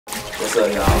What's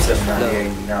up, y'all? I'm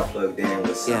 798. You now plugged in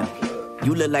with SoundPlug.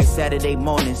 You look like Saturday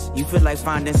mornings. You feel like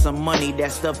finding some money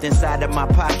that's stuffed inside of my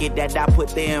pocket that I put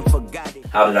there and forgot it.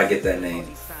 How did I get that name?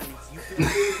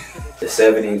 The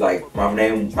 70, like my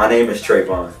name is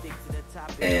Trayvon,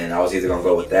 and I was either gonna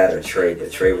go with that or Trey,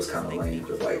 but Trey was kind of lame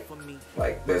because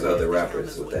like there's other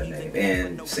rappers with that name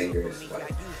and singers,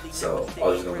 like, so I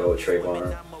was just gonna go with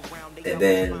Trayvon, and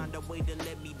then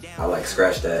I like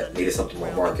scratched that, needed something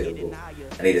more marketable.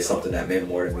 I needed something that meant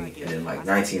more to me. And then like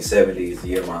 1970 is the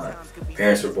year my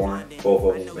parents were born, both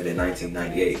of them. And then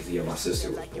 1998 is the year my sister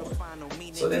was born.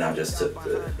 So then I just took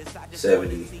the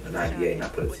 70 and 98 and I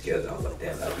put it together. I was like,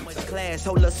 damn, that'd be tight.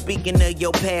 Hold up, speaking of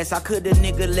your past, I could a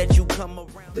nigga let you come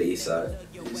around. The East Side.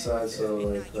 East Side, so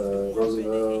like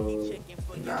Roosevelt,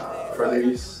 Nah,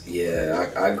 Freddy's. Like,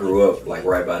 yeah, I grew up like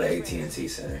right by the AT&T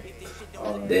Center.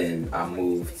 Then I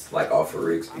moved like off of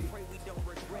Rigsby,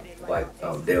 like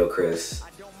Delcrest,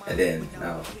 and then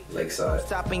now Lakeside.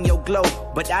 Stopping your glow,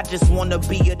 but I just wanna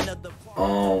be another.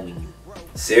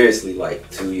 Seriously, like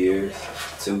 2 years,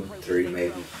 2, 3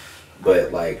 maybe.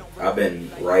 But like I've been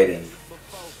writing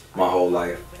my whole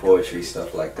life, poetry,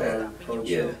 stuff like that.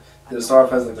 Yeah. Did it start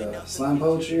off as like a slam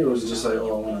poetry, or was it just like,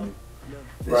 oh, I want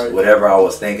to write? Whatever I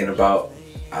was thinking about,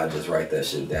 I just write that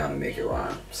shit down and make it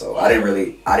rhyme. So I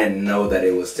didn't know that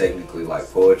it was technically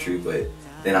like poetry, but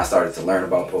then I started to learn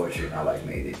about poetry and I like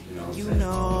made it. You know what I'm saying?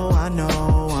 I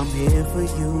know, I'm here for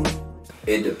you.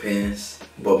 It depends,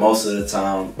 but most of the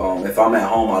time, if I'm at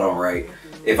home, I don't write.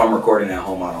 If I'm recording at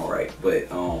home, I don't write. But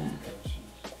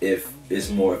if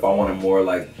I want it more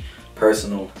like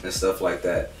personal and stuff like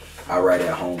that, I write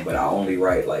at home. But I only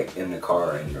write like in the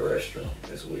car or in the restroom.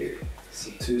 It's weird. So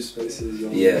 2 spaces.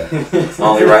 Yeah, I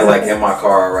only write like in my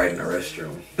car. I write in the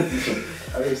restroom.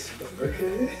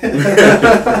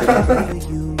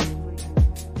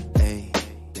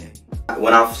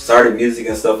 When I started music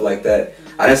and stuff like that,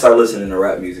 I didn't start listening to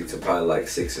rap music till probably like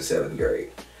 6th or 7th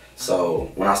grade.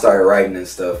 So when I started writing and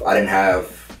stuff, I didn't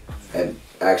have an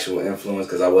actual influence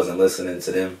because I wasn't listening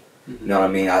to them. You know what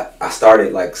I mean? I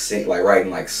started like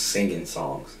writing like singing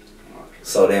songs.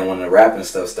 So then when the rapping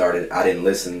stuff started, I didn't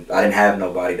have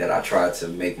nobody that I tried to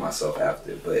make myself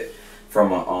after. But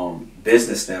from a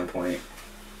business standpoint,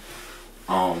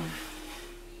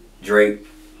 Drake,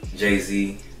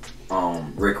 Jay-Z,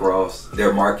 Rick Ross,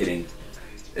 their marketing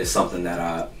is something that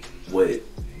I would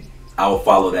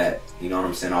follow that. You know what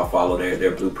I'm saying? I'll follow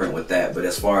their blueprint with that. But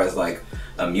as far as like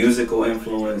a musical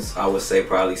influence, I would say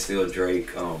probably still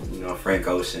Drake, you know, Frank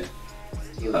Ocean.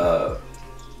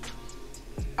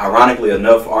 Ironically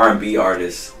enough, R&B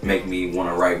artists make me want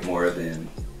to write more than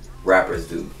rappers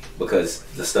do, because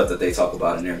the stuff that they talk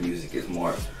about in their music is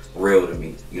more real to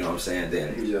me, you know what I'm saying,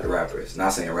 than the rappers.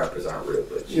 Not saying rappers aren't real,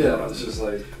 but you know what I mean? It's just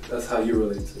like, that's how you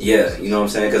relate to it. Yeah, you know what I'm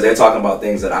saying, because they're talking about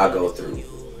things that I go through,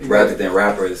 rather than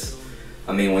rappers.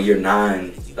 I mean, when you're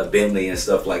 9, a Bentley and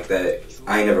stuff like that,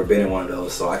 I ain't never been in one of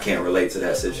those, so I can't relate to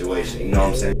that situation, you know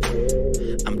what I'm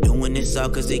saying? I'm doing this all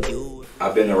cause of you.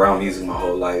 I've been around music my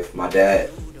whole life. My dad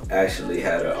actually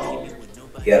had a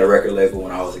record label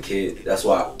when I was a kid. That's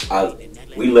why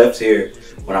we left here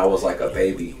when I was like a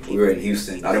baby. We were in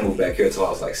Houston. I didn't move back here until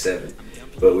I was like 7.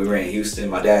 But we were in Houston.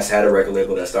 My dad's had a record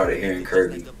label that started here in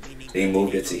Kirby. Then he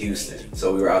moved it to Houston.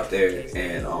 So we were out there,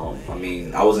 and I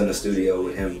mean, I was in the studio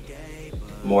with him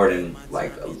more than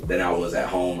I was at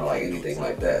home or like anything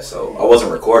like that. So I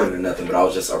wasn't recording or nothing, but I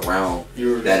was just around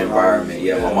that environment.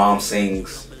 Yeah, my mom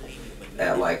sings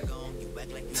at like,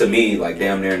 to me, like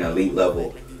damn near an elite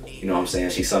level. You know what I'm saying?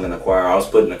 She sung in the choir. I was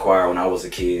put in the choir when I was a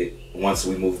kid. Once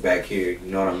we moved back here,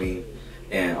 you know what I mean?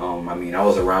 And I mean, I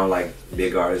was around like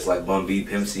big artists like Bun B,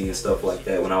 Pimp C, and stuff like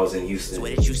that when I was in Houston.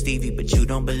 Swear that you Stevie, but you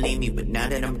don't believe me. But now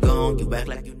that I'm gone, you act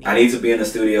like you need. I need to be in the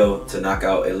studio to knock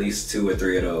out at least 2 or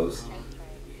 3 of those.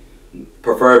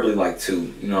 Preferably like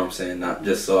 2, you know what I'm saying? Not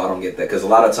just so I don't get that, because a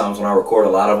lot of times when I record a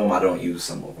lot of them, I don't use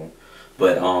some of them.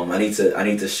 But I need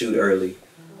to shoot early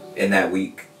in that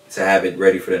week to have it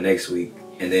ready for the next week,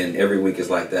 and then every week is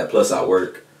like that. Plus I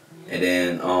work, and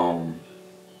then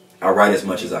I write as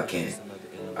much as I can.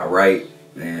 I write,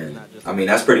 and I mean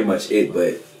that's pretty much it.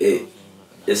 But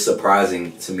it's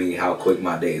surprising to me how quick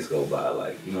my days go by.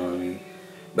 Like, you know what I mean?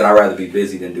 But I'd rather be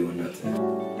busy than doing nothing.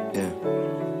 Yeah.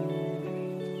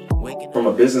 From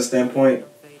a business standpoint,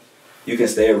 you can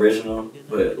stay original,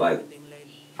 but like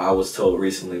I was told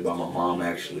recently by my mom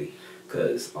actually,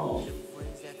 because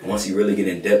once you really get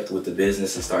in depth with the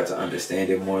business and start to understand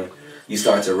it more, you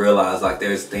start to realize like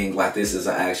there's things like this is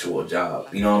an actual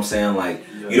job. You know what I'm saying? Like,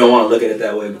 you don't want to look at it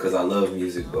that way because I love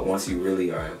music, but once you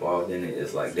really are involved in it,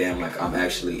 it's like, damn, like I'm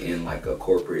actually in like a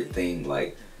corporate thing.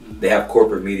 Like they have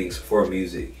corporate meetings for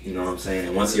music. You know what I'm saying?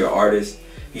 And once you're an artist,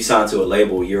 you sign to a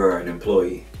label, you're an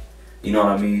employee. You know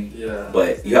what I mean? Yeah.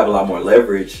 But you have a lot more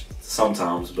leverage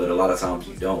sometimes, but a lot of times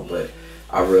you don't. But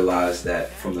I realized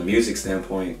that from the music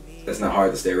standpoint, it's not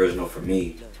hard to stay original for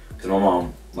me. Because my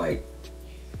mom, like,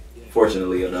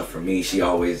 fortunately enough for me, she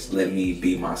always let me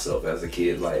be myself as a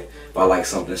kid. Like, if I like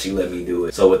something, she let me do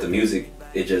it. So with the music,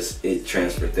 it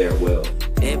transferred there well.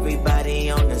 Everybody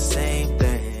on the same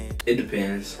thing. It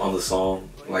depends on the song,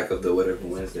 like of the Whatever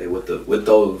Wednesday. With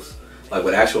those, like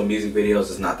with actual music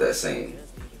videos, it's not that same.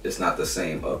 It's not the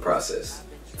same process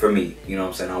for me. You know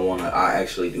what I'm saying? I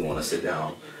actually do want to sit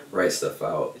down, write stuff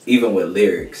out. Even with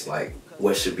lyrics, like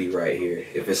what should be right here.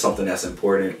 If it's something that's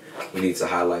important, we need to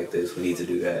highlight this. We need to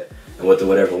do that. And with the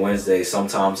Whatever Wednesday,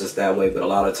 sometimes it's that way, but a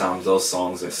lot of times those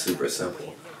songs are super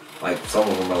simple. Like some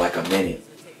of them are like a minute,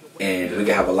 and we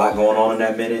can have a lot going on in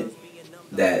that minute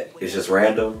that is just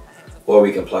random, or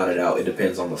we can plot it out. It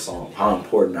depends on the song, how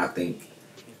important I think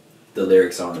the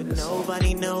lyrics are in this song.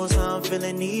 Nobody knows how I'm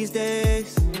feeling these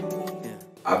days.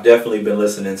 I've definitely been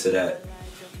listening to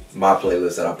my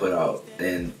playlist that I put out,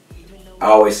 and I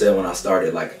always said when I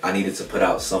started, like, I needed to put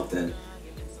out something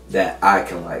that I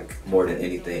can like more than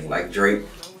anything. Like Drake,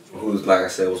 who's, like I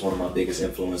said, was one of my biggest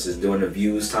influences during the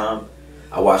Views time.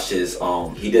 I watched his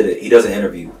he does an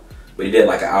interview, but he did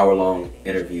like an hour-long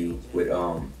interview with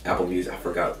Apple Music. I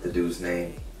forgot the dude's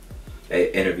name.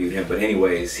 They interviewed him, but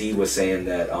anyways, he was saying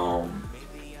that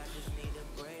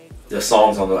the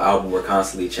songs on the album were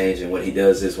constantly changing. What he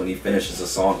does is when he finishes a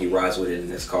song, he rides with it in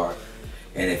his car,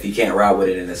 and if he can't ride with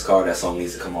it in his car, that song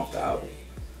needs to come off the album,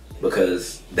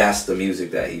 because that's the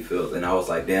music that he feels. And I was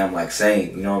like, damn, like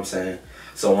same, you know what I'm saying?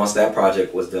 So once that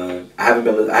project was done, I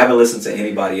haven't listened to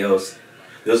anybody else.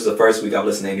 This was the first week I've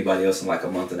listened to anybody else in like a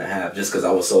month and a half, just because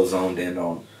I was so zoned in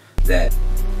on that.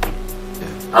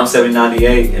 I'm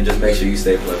 798, and just make sure you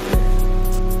stay plugged in.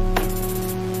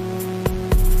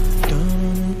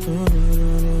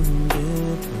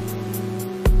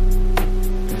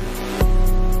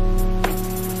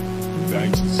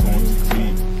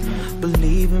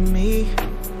 Believe in me,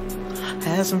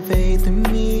 have some faith in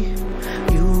me.